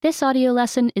This audio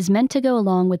lesson is meant to go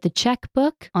along with the Czech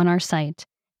book on our site.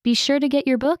 Be sure to get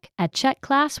your book at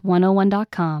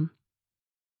czechclass101.com.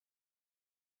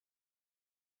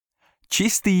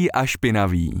 Čistý a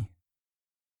špinavý.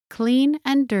 Clean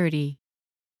and dirty.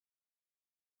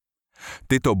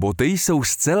 Tyto boty jsou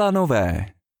zcela nové.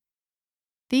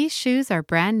 These shoes are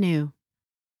brand new.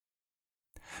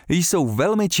 Jsou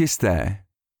velmi čisté.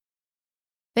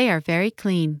 They are very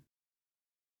clean.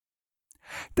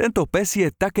 Tento pes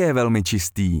je také velmi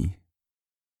čistý.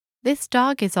 This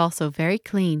dog is also very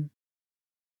clean.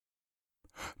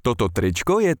 Toto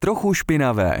tričko je trochu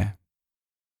špinavé.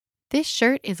 This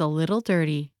shirt is a little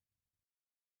dirty.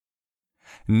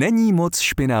 Není moc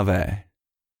špinavé.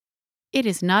 It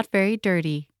is not very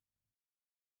dirty.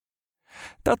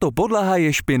 Tato podlaha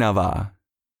je špinavá.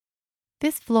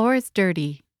 This floor is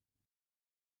dirty.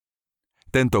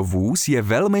 Tento vůz je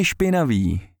velmi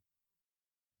špinavý.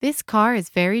 This car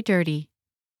is very dirty.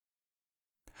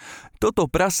 Toto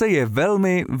prase je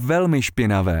velmi, velmi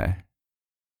špinavé.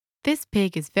 This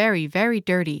pig is very, very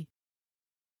dirty.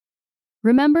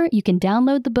 Remember, you can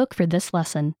download the book for this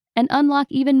lesson and unlock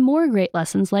even more great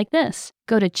lessons like this.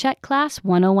 Go to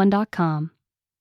czechclass101.com.